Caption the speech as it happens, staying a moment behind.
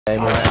Okay,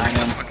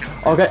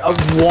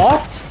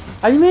 what?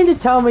 Are you mean to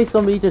tell me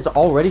somebody's just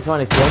already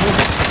trying to kill me?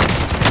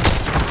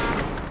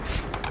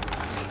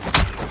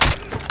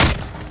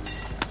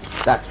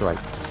 That's right,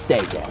 stay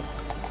dead.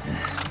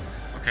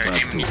 Okay,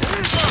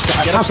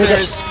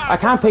 I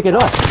can't pick it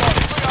up.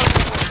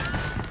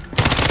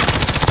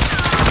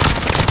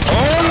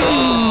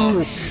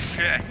 Oh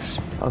shit.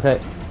 Okay,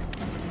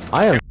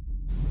 I am.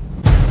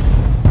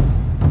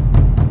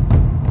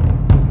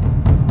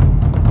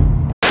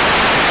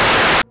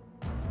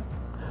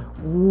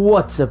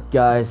 What's up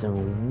guys,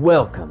 and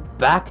welcome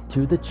back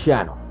to the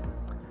channel.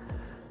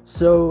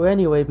 So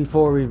anyway,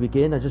 before we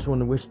begin, I just want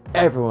to wish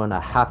everyone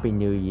a happy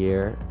new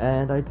year,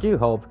 and I do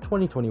hope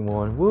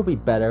 2021 will be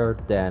better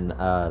than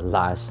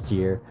last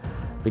year,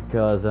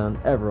 because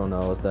everyone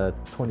knows that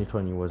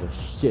 2020 was a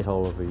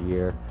shithole of a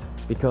year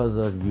because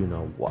of you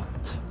know what.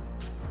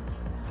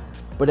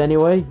 But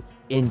anyway,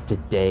 in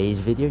today's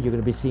video you're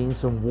going to be seeing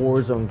some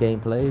Warzone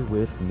gameplay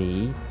with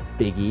me,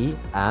 TheBigE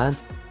and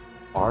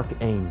Arch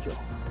Angel.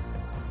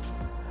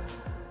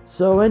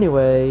 So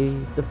anyway,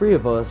 the three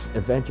of us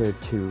adventured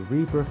to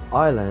Rebirth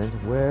Island,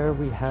 where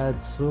we had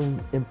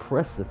some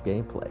impressive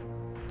gameplay.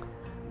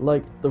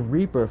 Like, the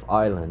Rebirth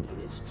Island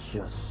is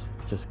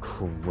just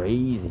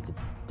crazy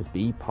to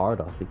be part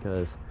of,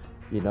 because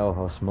you know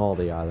how small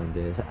the island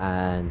is,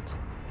 and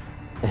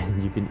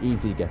you can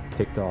easily get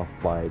picked off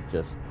by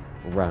just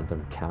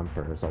random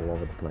campers all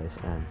over the place,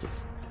 and just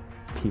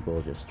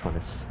people just trying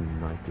to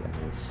snipe you, and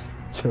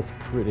it's just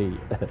pretty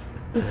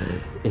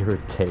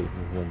irritating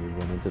when you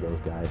run into those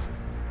guys.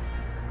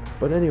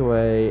 But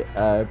anyway,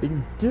 I've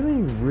been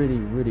doing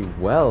really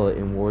well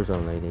in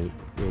Warzone lately,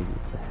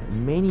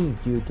 mainly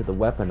due to the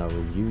weapon I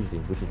was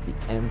using, which is the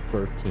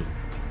M13.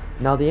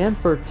 Now the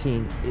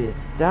M13 is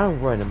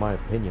downright, in my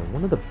opinion,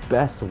 one of the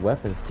best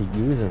weapons to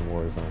use in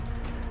Warzone,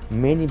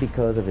 mainly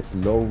because of its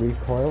low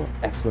recoil,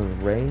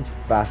 excellent range,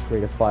 fast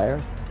rate of fire,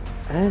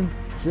 and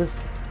just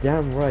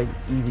downright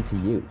easy to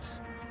use.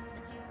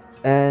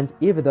 And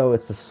even though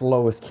it's the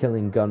slowest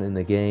killing gun in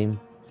the game,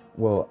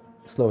 well,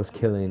 slowest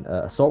killing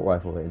assault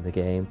rifle in the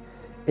game,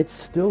 it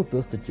still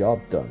does the job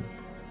done.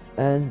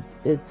 And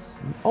it's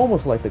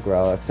almost like the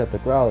Growl, except the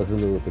Growl is a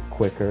little bit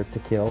quicker to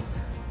kill,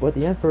 but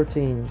the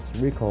M13's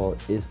recoil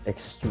is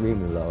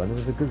extremely low, and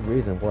there's a good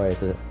reason why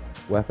it's a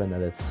weapon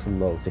that is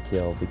slow to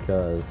kill,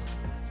 because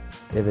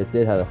if it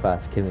did have a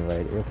fast killing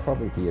rate, it would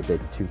probably be a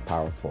bit too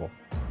powerful.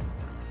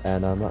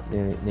 And I'm not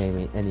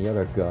naming any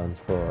other guns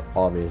for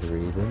obvious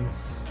reasons.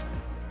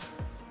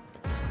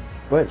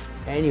 But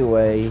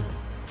anyway,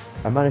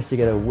 I managed to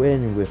get a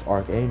win with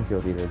Arch Angel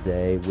the other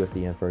day with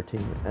the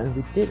M13, and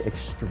we did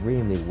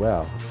extremely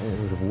well, and it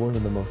was one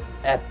of the most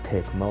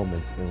epic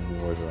moments in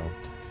Warzone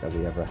that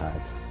we ever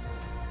had.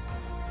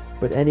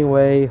 But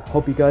anyway,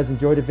 hope you guys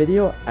enjoyed the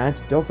video, and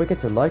don't forget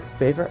to like,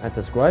 favorite, and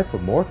subscribe for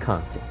more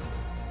content.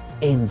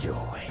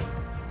 Enjoy!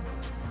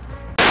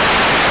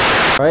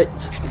 Alright,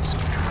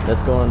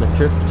 let's go on the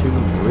trip to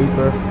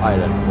Rebirth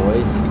Island,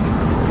 boys.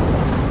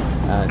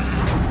 And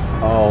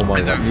oh my god.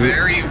 As a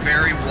very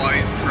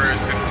wise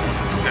person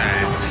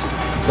said,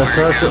 the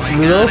circle,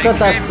 look at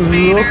that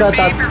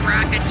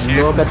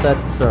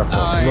circle.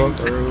 Look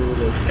through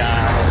the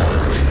sky.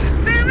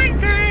 Sailing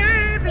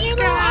through the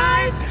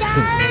sky.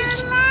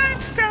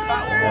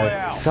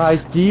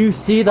 Guys, do you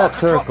see that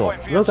circle?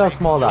 Look how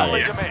small that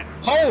is.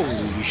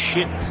 Holy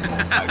shit.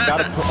 I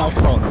gotta put my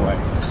phone away.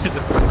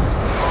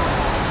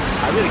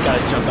 I really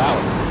gotta jump out.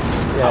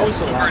 Yeah. I was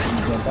the last one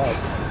to jump out.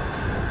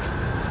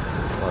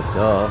 Well,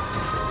 duh.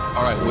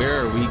 Alright, where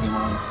are we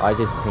going? I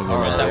just pinged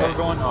him. Is that where we're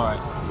going? Alright.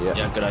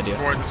 Yeah, good idea.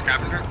 Towards the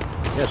scavenger?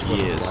 Yes.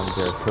 Yes.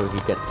 So he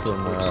gets some,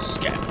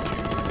 scavenger.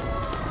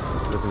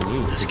 Look at me.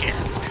 It's a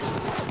scavenger.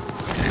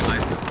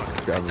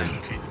 Okay,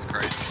 Jesus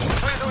Christ.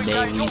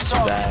 May we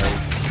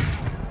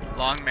survive.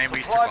 Long may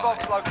we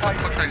survive. What can I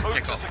just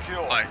pick up?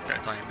 Oh,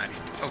 it's on your menu.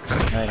 Okay.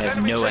 I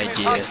have no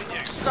idea. I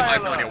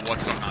have no idea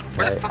what's going on.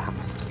 Where the fuck?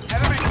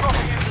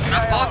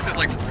 That box is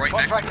like right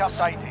next to us.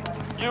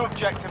 New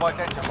objective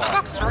identified. That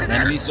box is right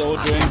there. Enemy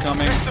soldier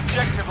incoming. Next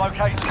objective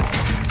located.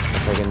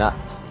 Taking that.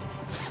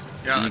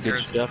 Yeah, Any that's good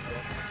yours. stuff?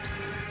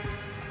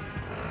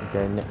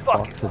 Okay, next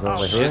box is over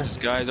here. Shit, there's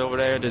guys over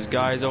there. There's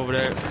guys over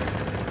there.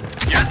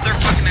 Yes, there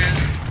fucking is.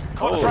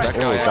 Oh, that guy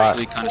God.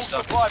 actually kind of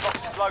sucks. Supply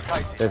box is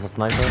located. There's a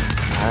sniper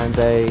and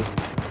a.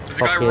 There's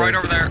a guy right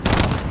over there.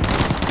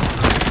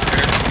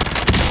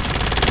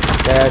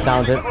 There,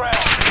 downed it.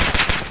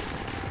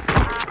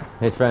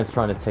 His friend's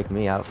trying to take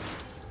me out.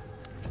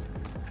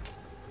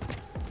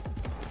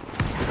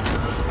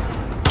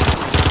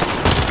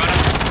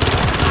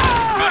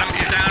 Got him,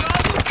 he's down.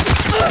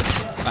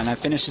 And I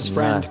finished his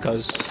friend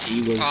because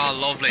he was. Oh,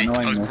 lovely. That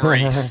was annoying me.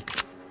 great.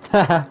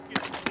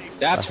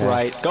 That's Okay.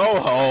 right. Go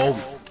home.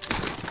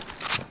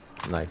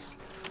 Nice.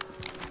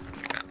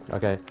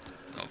 Okay.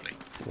 Lovely.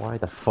 Why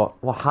the fuck?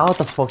 Well, how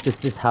the fuck does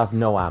this have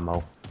no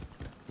ammo?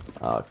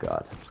 Oh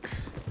god.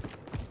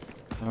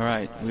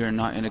 Alright, we are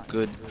not in a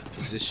good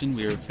position.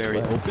 We are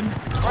very Well. open.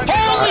 Holy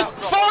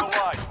fuck!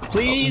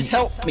 Please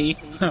help me.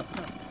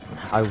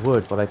 I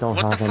would, but I don't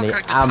What the have any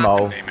fuck just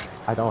ammo. happened, Damon?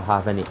 I don't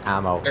have any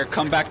ammo. Here,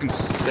 come back and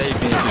save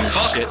me.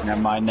 Shit,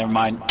 never mind, never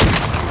mind.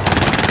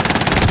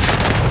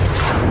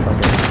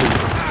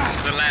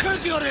 The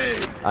left.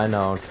 I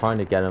know, I'm trying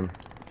to get him.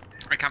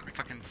 I can't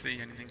fucking see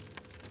anything.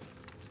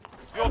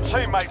 Your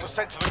teammate was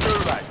sent to the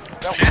gulag.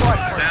 They'll Shit,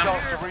 fight for a down.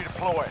 chance to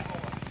redeploy.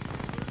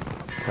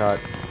 God.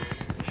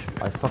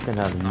 I fucking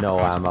have no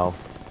ammo.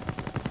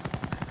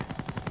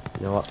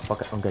 You know what?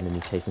 Fuck it, I'm getting a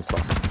mutation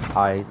spot.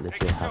 I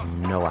literally have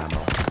no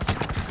ammo.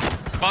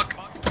 Fuck.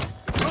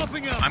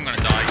 I'm gonna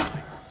die.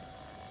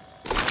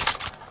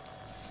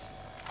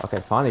 Okay,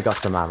 finally got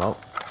some ammo.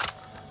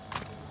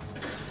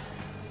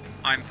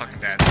 I'm fucking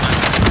dead.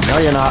 No,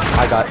 you're not.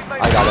 I got him.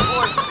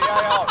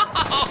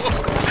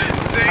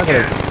 Take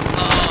it.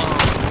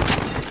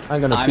 Oh,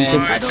 I'm gonna I'm beat in.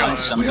 him. I got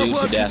some dude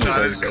to death.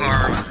 that is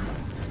karma.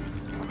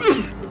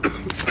 Man,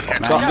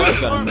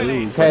 you gotta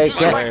move. Okay, I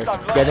swear.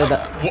 get it.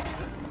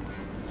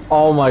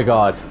 Oh my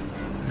god.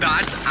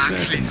 That's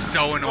actually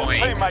so Your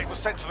annoying. teammate was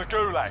sent to the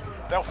gulag.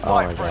 They'll Oh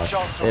fight my for a god.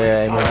 chance to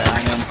Yeah,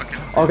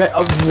 redeploy. I'm in. Okay,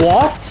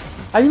 what?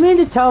 Are you mean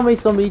to tell me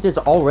somebody just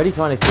already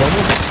trying to kill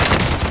me?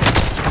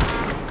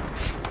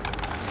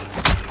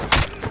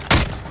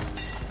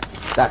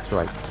 That's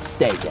right.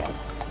 Stay dead.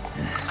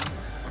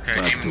 Okay,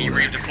 Eamon, you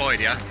redeployed,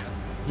 yeah?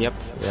 Yep.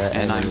 Yeah,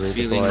 And I'm redeployed.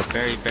 feeling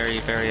very, very,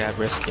 very at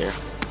risk here.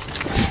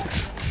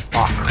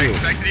 I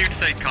expected you to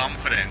say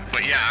confident,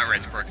 but yeah, at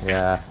risk works.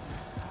 Yeah.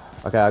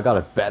 Okay, I got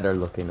a better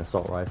looking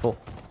assault rifle.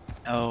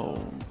 Oh.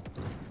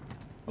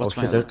 What's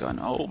Oh, my shit, other gun?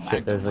 Oh my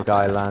Shit, there's god. a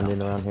guy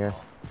landing around here.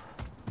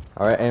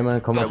 Alright,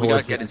 Eamon, come Yeah, on we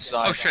gotta towards get you.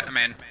 inside. Oh shit, I'm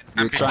in.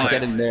 We're trying to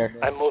get in there.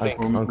 I'm moving.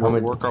 I'm We'll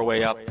coming. work our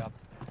way up.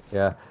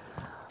 Yeah.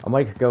 I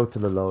might go to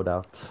the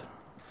loadout.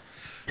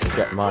 To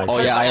get my... Oh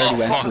yeah, I already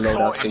went to fuck.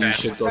 loadout, so you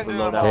should go to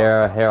loadout.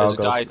 Here, There's I'll a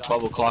go. guy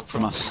 12 o'clock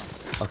from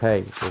us.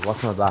 Okay, so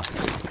what's my back?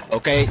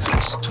 Okay,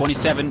 it's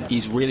 27.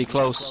 He's really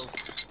close.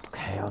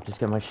 Okay, I'll just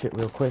get my shit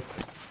real quick.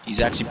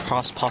 He's actually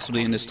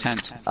possibly in this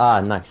tent.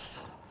 Ah, nice.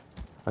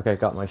 Okay,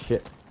 got my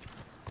shit.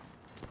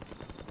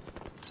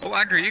 Oh,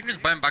 Andrew, you can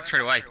just buy him back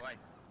straight away.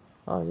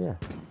 Oh, yeah.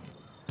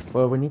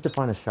 Well, we need to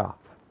find a shop.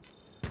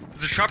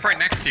 There's a shop right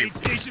next to you.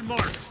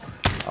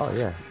 Oh,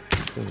 yeah.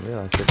 Didn't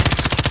realize it.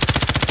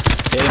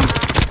 Hit him.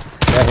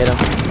 Yeah, hit him.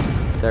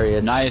 There he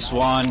is. Nice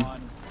one.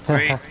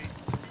 Sweet.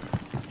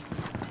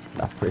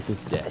 That brick is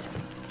dead.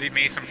 Leave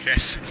me some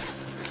shit.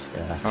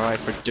 Yeah. Alright,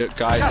 for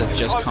guys that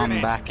just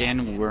come back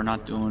in, we're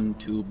not doing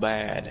too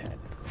bad.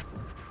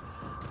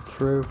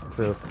 True,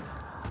 true.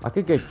 I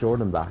could get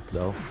Jordan back,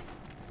 though.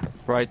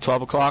 Right,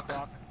 12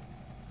 o'clock.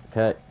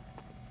 Okay.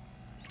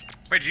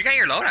 Wait, did you get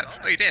your loadout?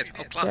 Oh, you did.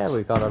 Oh, close. Yeah,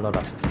 we got a lot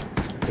of...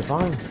 If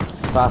I'm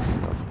fast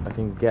enough, I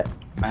can get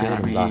Man,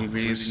 Jordan we back.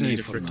 really need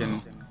a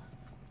freaking...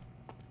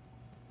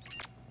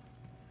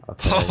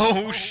 Okay.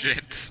 Oh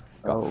shit.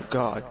 Oh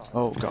god.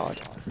 Oh god.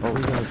 Oh, Oh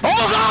god!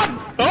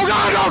 Oh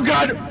god! Oh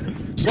god!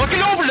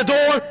 Looking over the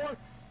door!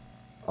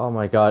 oh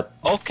my god.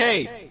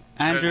 Okay.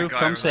 Andrew, There's a guy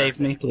come over save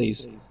there. me,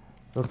 please.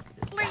 Look,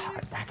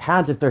 I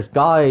can't if there's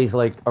guys,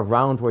 like,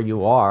 around where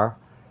you are.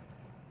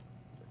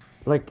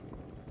 Like,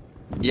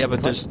 Yeah,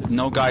 but there's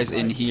no guys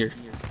in here.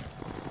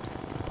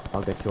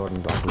 I'll get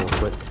Jordan back real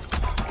quick.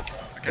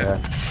 Okay. Yeah.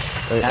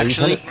 Wait, are you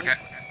Actually, trying Okay. to-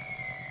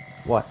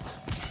 What?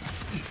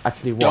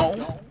 Actually, what?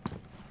 don't.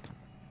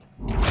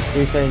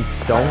 You're saying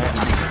don't?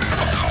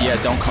 Yeah,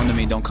 don't come to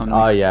me. Don't come to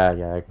Oh, me. yeah,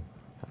 yeah. I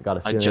got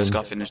a I feeling. just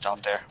got finished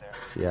off there.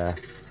 Yeah.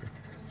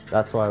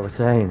 That's why I was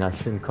saying I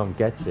shouldn't come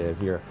get you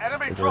if you're Enemy if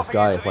there's dropping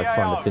guys into the like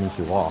trying to AO. finish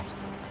you off.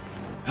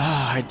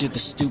 Ah, I did the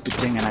stupid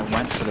thing and I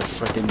went for the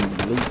frickin'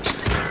 loot.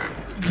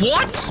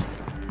 What?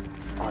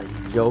 Are you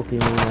joking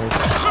me, mate?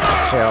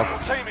 Hell,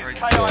 Team is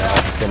yeah,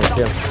 KIA. finish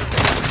him.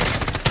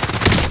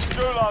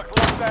 Gulag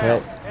locked down.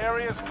 Okay.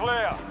 Area's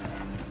clear.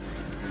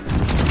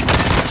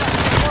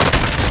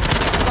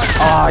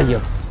 Ah, you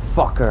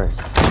fuckers!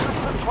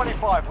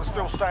 25 was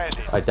still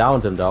standing. I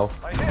downed him though,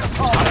 They hit a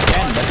target.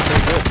 Again, that's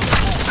pretty good.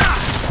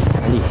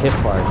 and he hip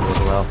fired me as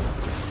well.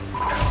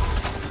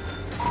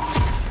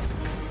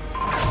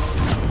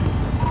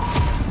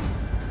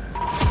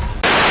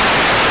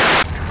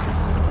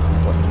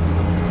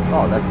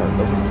 Oh, that's not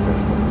looking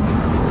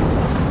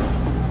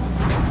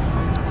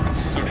That's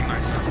so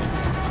nice.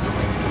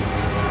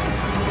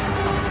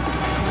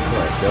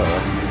 Right, duh.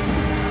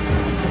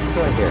 What's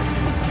going here?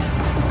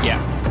 Yeah.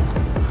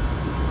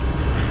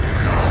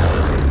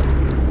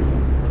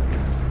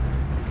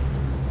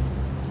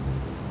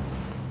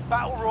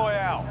 Battle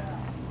Royale.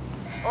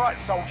 Alright,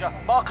 soldier.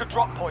 Mark a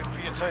drop point for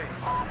your team.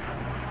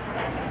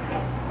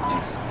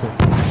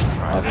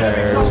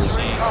 Okay. Soldier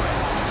see. incoming.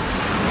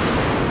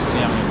 See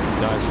how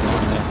many guys are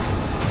going there.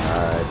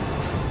 Alright.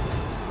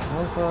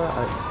 How far?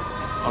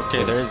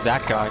 Okay, there's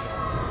that guy.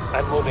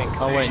 I'm moving.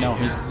 Oh wait, no,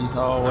 he's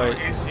oh wait,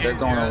 they're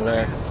going over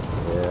there.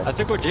 Yeah. I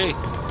think we're G. Yeah, Yeah,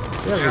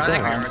 we're I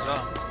think we done. are as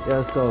well. Yeah,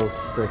 let's go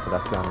straight for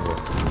that scavenger.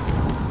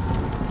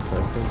 So I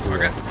think we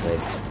Okay. are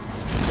safe.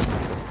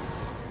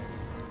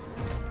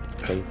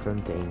 Safe from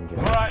danger.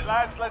 Alright,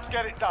 lads, let's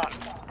get it done.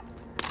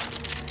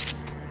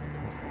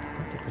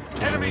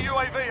 Enemy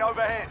UAV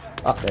overhead.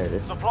 Ah, there it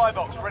is. Supply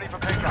box ready for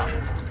pickup.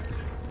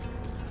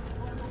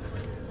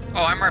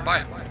 Oh, I'm right by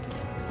it.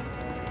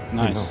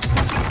 Nice. Next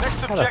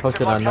How the fuck objective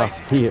did I not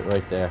located. see it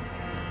right there?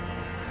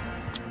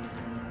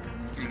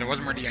 I mean, there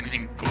wasn't really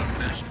anything good in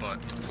this, but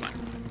it's fine.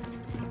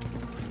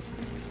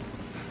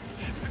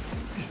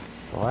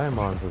 So I am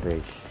on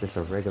with just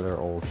a regular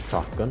old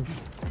shotgun.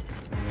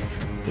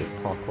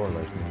 Parkour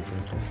like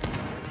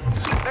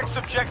Next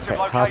objective okay,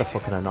 how the located.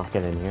 fuck can I not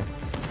get in here?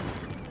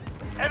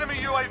 Enemy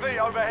UAV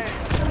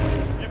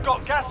overhead. You've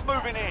got gas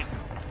moving in.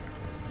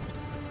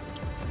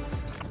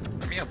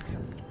 Let me up.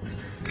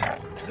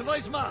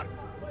 Device marked.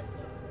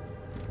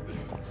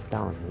 What's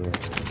down here?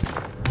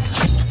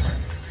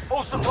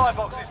 All supply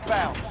boxes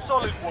bound.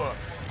 Solid work.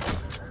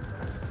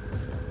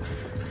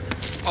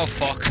 Oh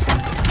fuck.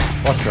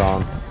 What's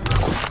wrong?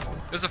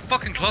 There's a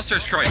fucking cluster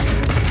strike.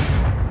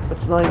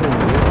 It's not even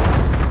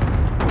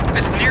here.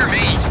 It's near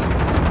me.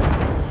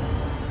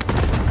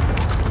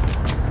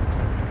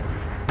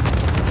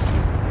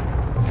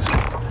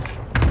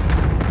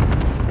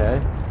 Okay.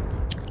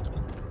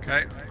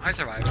 Okay, I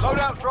survived.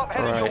 Loadout drop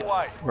heading Alright. your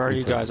way. Where are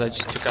you guys? I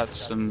just took out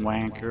some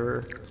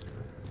wanker.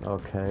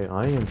 Okay,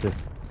 I am just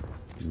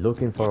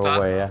looking for What's a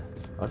that? way out.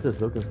 I'm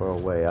just looking for a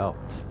way out.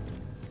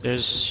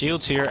 There's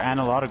shields here and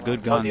a lot of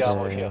good guns.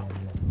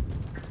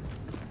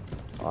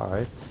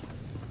 Alright.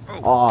 Oh,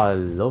 Oh,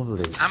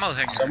 lovely. ammo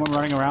hanger. Someone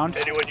running around?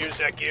 Anyone use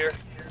that gear?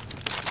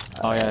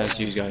 Oh yeah, that's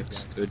you guys.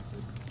 Good.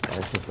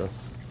 This is us.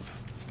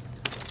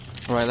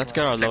 Alright, let's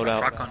get our Take my loadout.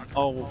 shotgun.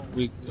 Oh,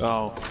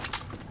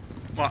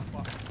 What?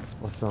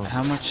 What's wrong?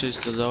 how much is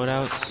the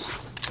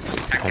loadouts?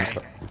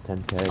 10k.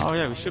 10k. Oh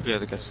yeah, we should be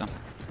able to get some.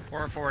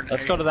 4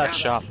 Let's go to that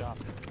shop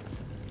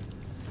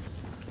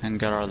and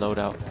get our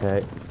loadout.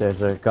 Okay,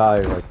 there's a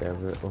guy right there.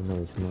 Oh no,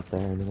 he's not there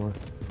anymore.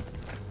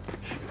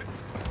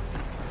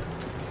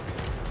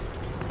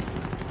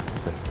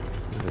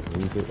 There's a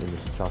reboot in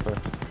this chopper.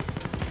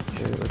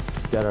 Okay,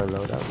 let's get our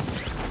loadout.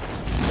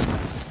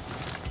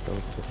 Go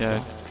to the Yeah,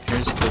 shop.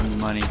 here's the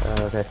money.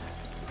 Okay.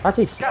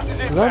 Actually, Gas is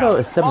the inbound. loadout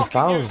is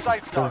Marking new 7,000,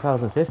 safe zone.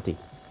 7,050.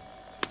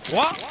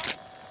 What?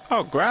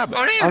 Oh, grab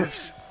Oh, it. it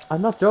is.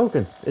 I'm not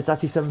joking. It's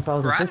actually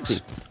 7,050.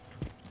 Grand.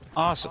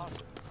 Awesome.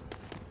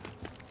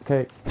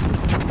 Okay.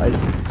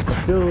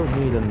 I still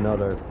need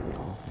another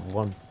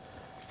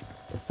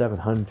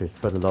 700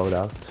 for the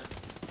loadout.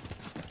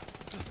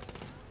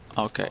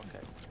 Okay.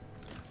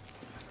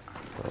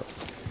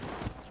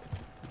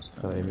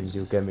 So I mean,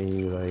 you get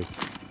me like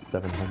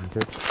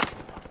 700.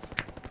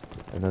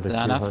 Another Is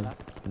that enough? 200.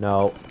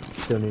 No,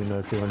 still need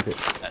another 200.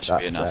 That should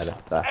be enough.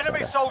 That's Enemy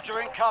better. soldier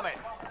incoming.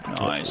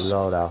 Nice.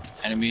 Loadout.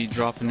 Enemy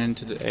dropping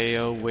into the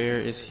AO. Where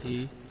is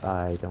he?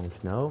 I don't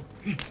know.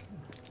 We are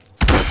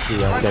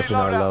Friendly getting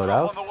our loadout drop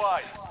loadout. on the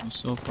way. I'm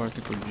so far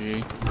to go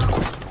G.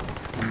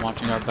 I'm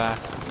watching our back.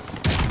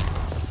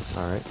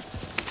 Alright.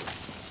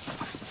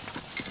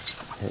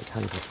 Okay,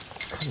 can't even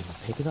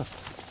pick it up.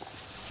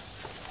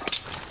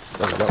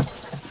 There we go.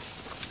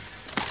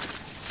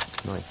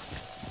 Nice.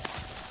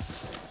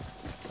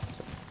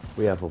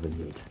 We have what we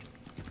need.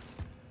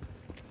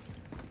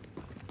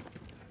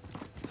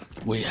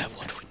 We have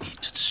what we need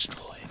to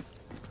destroy.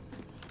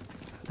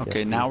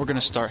 Okay, now we're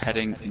gonna start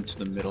heading into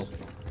the middle.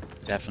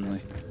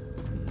 Definitely.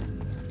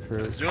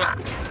 True, Let's do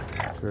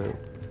it. true.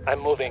 I'm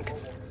moving.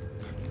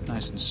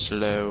 Nice and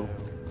slow.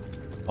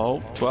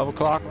 Oh, 12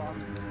 o'clock.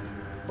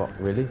 What,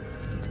 really?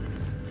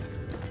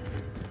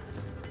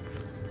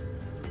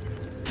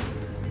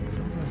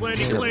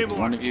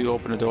 One of you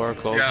open the door,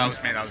 close Yeah, that it.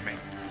 was me, that was me.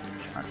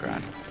 Alright,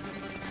 grand.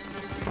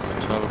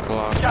 12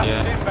 o'clock, Gas is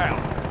yeah.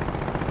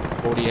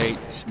 inbound.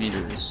 48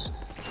 meters.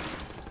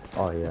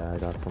 Oh yeah, I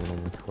got someone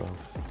on the 12.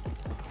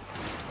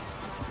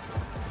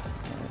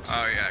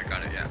 Oh yeah, I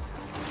got it, yeah.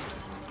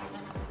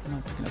 I'm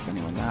not picking up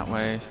anyone that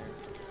way.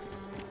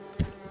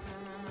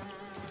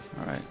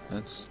 Alright,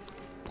 let's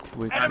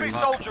quick. Enemy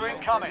soldier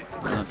incoming.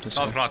 Not this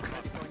 12 way. o'clock.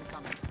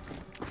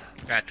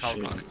 Yeah, 12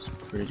 Shit, o'clock. it's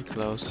pretty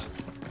close.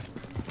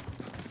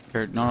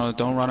 Here, no,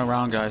 don't run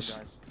around, guys.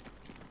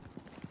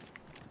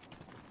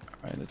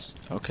 Alright, let's.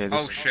 Okay,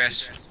 this. Oh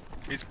shit.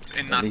 He's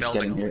in at that least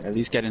get in building. here. At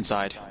least get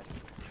inside.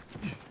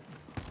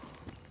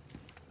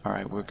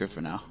 Alright, we're good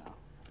for now.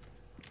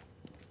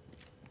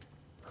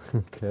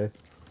 Okay.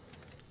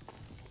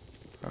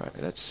 Alright,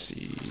 let's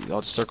see. Oh,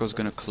 the circle's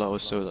gonna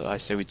close, so I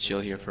say we chill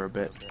here for a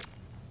bit.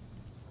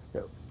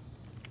 Go.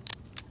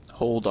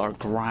 Hold our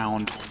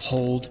ground.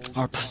 Hold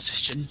our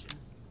position.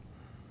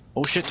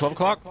 Oh shit, 12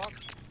 o'clock?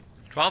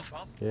 12?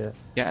 Yeah.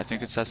 Yeah, I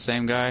think it's that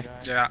same guy.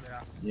 Yeah.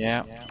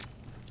 Yeah.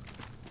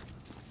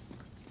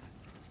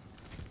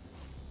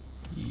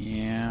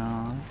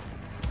 Yeah.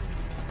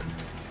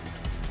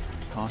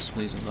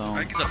 Possibly he's I alone.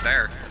 think he's up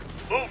there.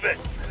 Move it.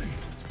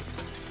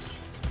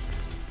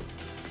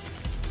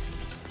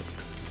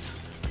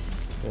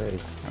 Okay.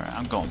 Alright,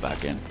 I'm going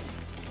back in.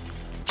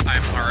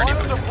 I'm already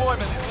Final back.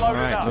 deployment is loaded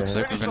Alright, up. looks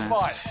like we're Finish the gonna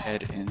have fight. to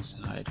head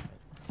inside.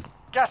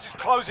 Gas is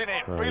closing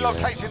in. Oh, yeah.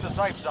 Relocating the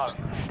safe zone.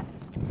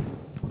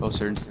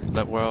 Closer.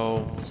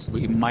 Well,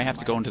 we might have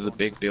to go into the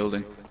big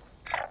building.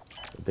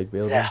 The big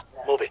building. Yeah,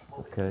 moving.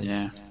 Okay.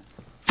 Yeah.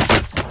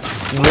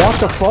 What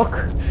the fuck?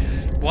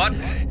 What?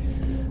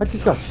 I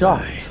just got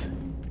shot.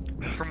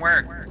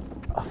 where?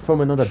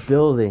 From another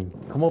building.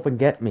 Come up and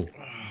get me.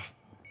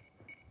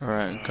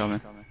 Alright, I'm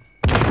coming.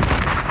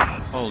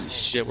 Holy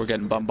shit, we're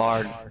getting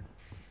bombarded.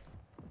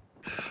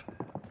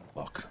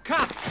 Fuck.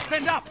 Cut!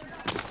 Stand up!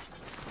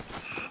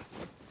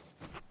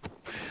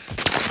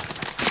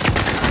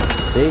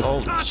 See?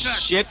 Holy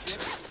shit!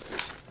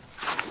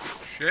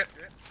 Shit.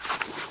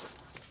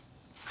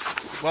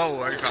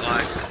 Whoa, I got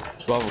like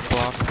 12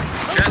 o'clock.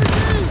 shit.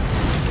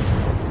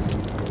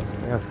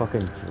 I got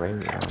fucking drain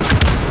now.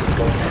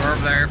 We're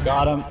over there.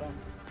 Got him.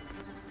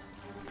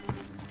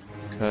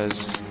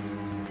 Because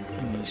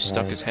he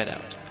stuck his head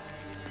out.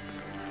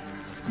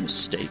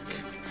 Mistake.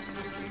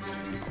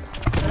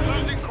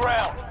 Losing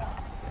ground.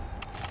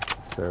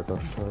 Circle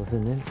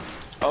closing in.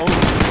 Oh!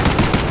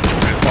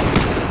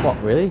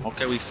 What, really?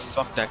 Okay, we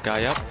fucked that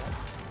guy up.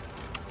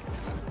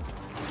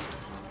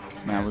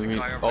 Man, we There's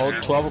a guy over oh,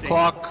 there. 12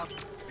 o'clock.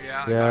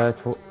 Yeah.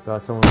 Yeah,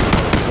 got someone.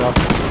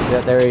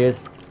 Yeah, there he is.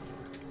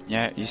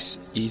 Yeah, it's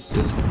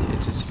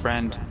his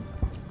friend.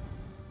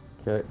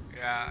 Okay.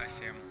 Yeah, I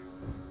see him.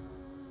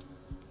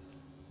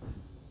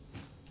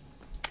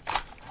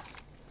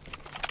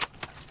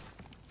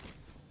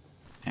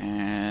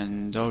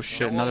 And oh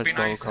shit, It another would be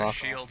 12 nice a o'clock.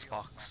 shields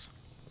box.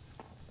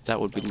 That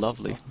would be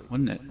lovely,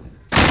 wouldn't it?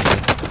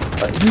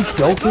 Are you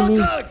joking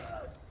me?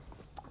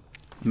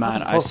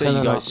 Man, I say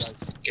you guys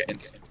getting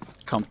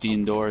comfy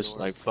indoors,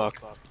 like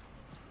fuck.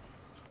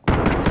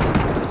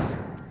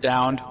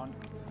 Downed.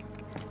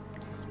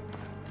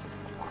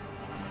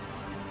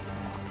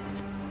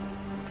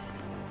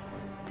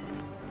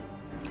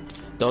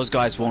 Those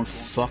guys won't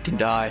fucking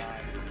die.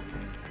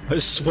 I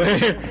swear.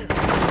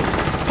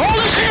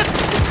 Holy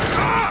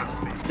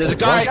shit! There's a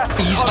guy.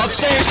 He's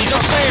upstairs. He's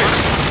upstairs.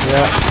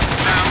 Yeah.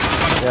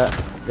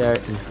 Yeah. There,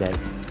 he's dead.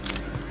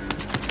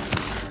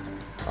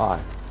 Ah,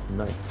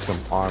 nice. Some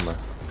armor.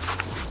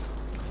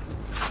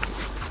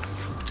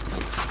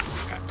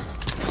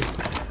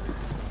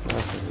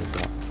 That's what we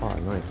got. Oh,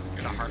 nice.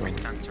 Get a heartbeat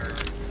sensor.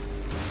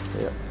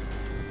 Yeah.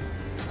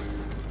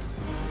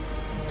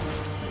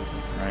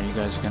 Alright, you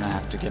guys are gonna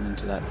have to get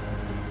into that.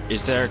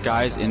 Is there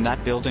guys in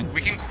that building?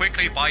 We can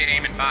quickly buy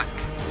aiming back.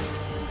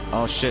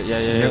 Oh shit, yeah,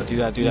 do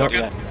that.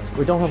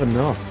 We don't have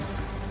enough.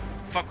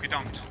 Fuck, we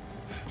don't.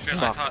 Shit,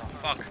 Fuck. I thought,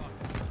 fuck.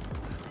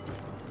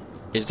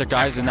 Is there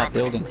guys in that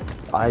building?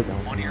 I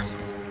don't. Money or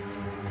something.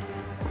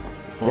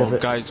 Well,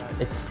 but guys,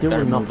 it's still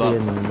better not move up.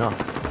 being enough.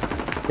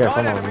 Yeah,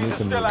 come on, we need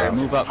to move up.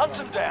 Move up. Hunt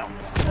them down.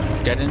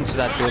 Get into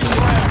that building.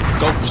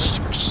 Go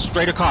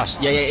straight across.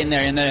 Yeah, in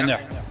there.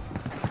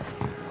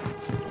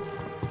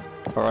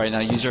 Alright, now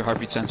use your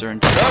heartbeat sensor and...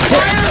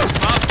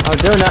 I'm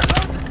doing that.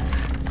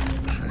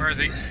 Where is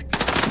he? There,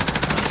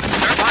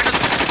 behind us!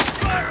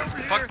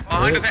 Fuck,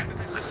 behind us!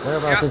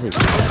 Whereabouts is he?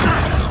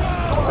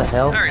 What the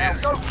hell? There he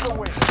is.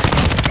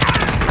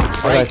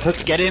 Alright,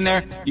 Right, get in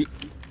there.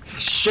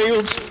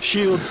 Shields.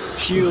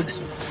 Good.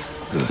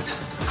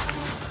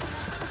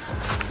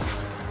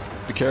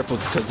 Be careful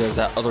because there's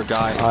that other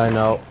guy. I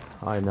know.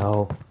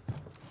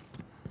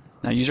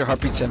 Now use your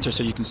heartbeat sensor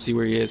so you can see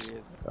where he is.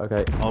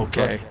 Okay.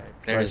 Okay,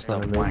 there's the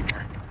Right in front of me.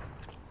 wanker.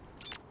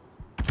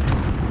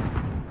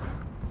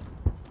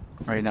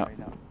 Right now.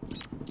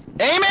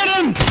 Aim at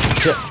him!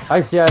 Yeah,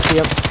 I see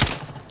him.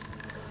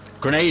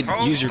 Grenade,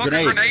 Oh, use your fucking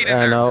grenade. grenade in Yeah, I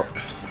there. know.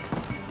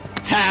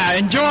 Ha,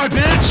 enjoy,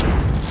 bitch!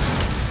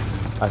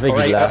 I think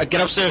Alright, he left.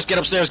 get upstairs.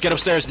 This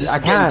I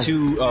is getting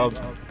too,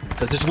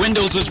 cause there's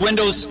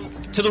windows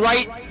to the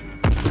right.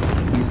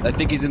 I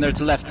think he's in there to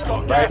the left.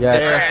 Right Yeah, there.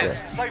 There he is.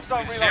 Safe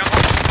zone You see him?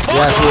 relocated.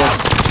 Yeah, I see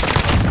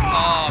him.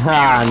 Oh,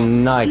 Ah,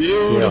 nice.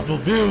 Beautiful.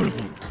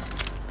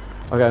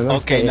 Okay, I'm gonna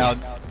Okay, stay. now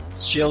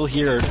chill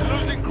here. Losing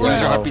Use your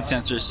ground. heartbeat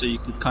sensor so you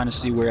can kind of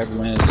see where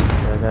everyone is.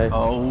 Okay.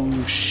 Oh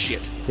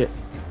shit. Shit.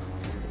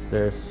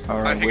 There's I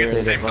Alright, think it's the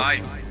where same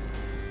guy.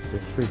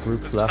 there's 3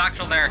 groups There's a left.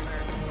 satchel there.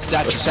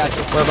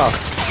 Satchel.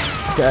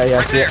 Whereabouts? Okay, yeah,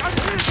 Right see it. there.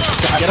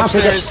 Get Can't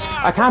pick it. upstairs.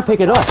 I can't pick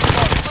it up.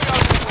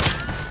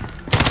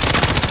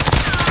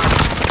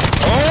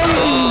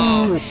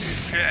 Oh!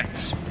 Shit.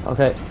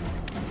 Okay.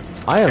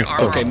 I am.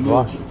 Okay, Okay, move.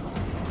 lost.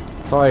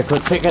 Sorry, I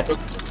couldn't pick it.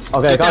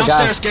 Okay,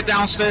 Get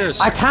downstairs.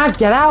 I can't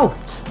get out.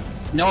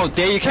 No,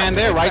 there you can.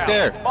 Right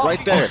there.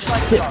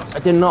 Shit, I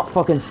did not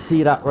fucking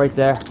see that right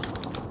there.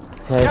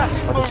 Okay,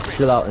 I'll just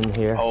chill out in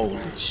here. Holy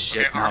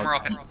shit! Okay, armor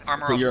up.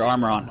 Put your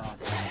armor on.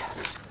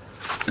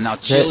 And now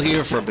chill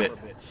here for a bit.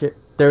 Shit,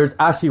 there's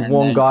actually And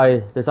one then-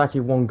 guy. There's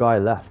actually one guy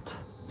left.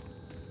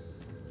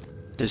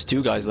 There's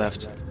 2 guys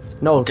left.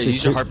 No, Okay, there's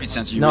use your two- heartbeat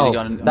sensor. You no, really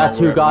gotta know that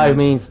where 2 guy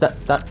everyone is. means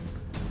that.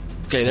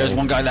 Okay, there's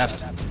 1 guy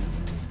left.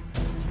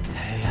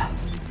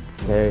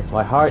 Okay,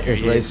 my heart There is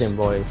he is. racing,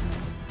 boys.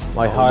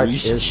 My heart Holy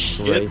is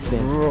shit,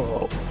 racing.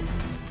 bro.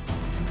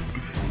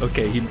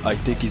 Okay, I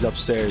think he's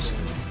upstairs.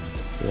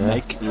 Yeah,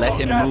 Let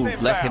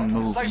him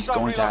move. He's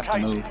going to have to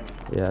move.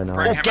 yeah, no.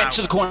 Bring Oh, him get out.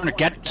 to the corner.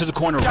 Get to the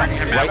corner. him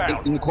Right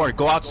out. in the corner.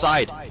 Go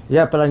outside.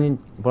 Yeah, but I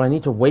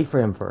need to wait for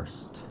him first.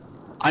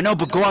 I know,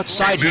 but go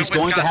outside. Move He's with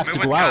going to gas, have to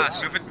move go with out.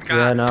 gas, move with gas.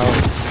 Yeah,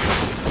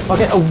 no.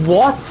 Okay,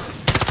 what?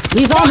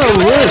 He's on the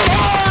roof.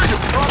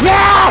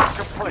 Yes!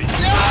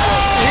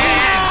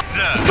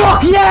 Yes!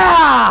 Fuck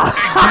yeah!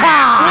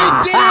 We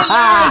did it,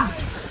 lads!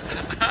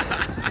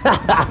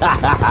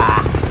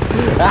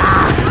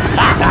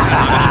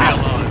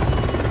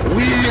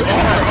 We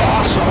are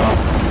awesome!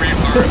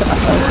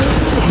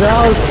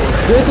 Now,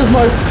 this is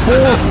my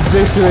fourth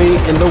victory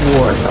in the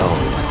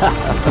Warzone.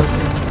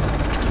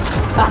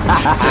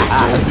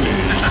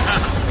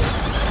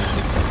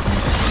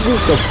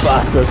 The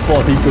bastard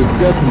thought he could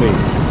get me,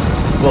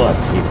 but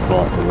he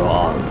fought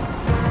wrong.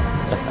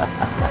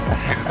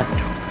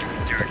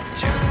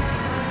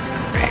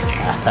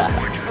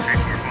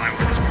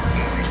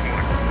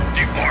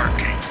 The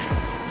Archangel.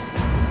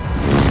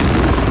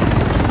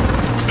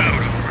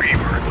 Out of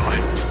Rebirth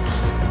Island.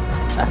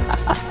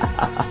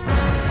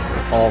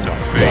 Oh my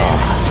god.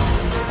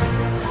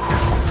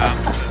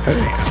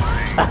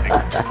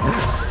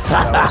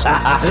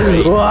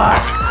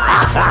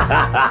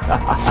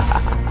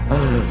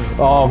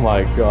 Oh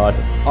my god.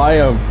 I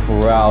am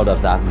proud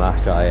of that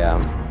match, I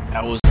am.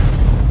 That was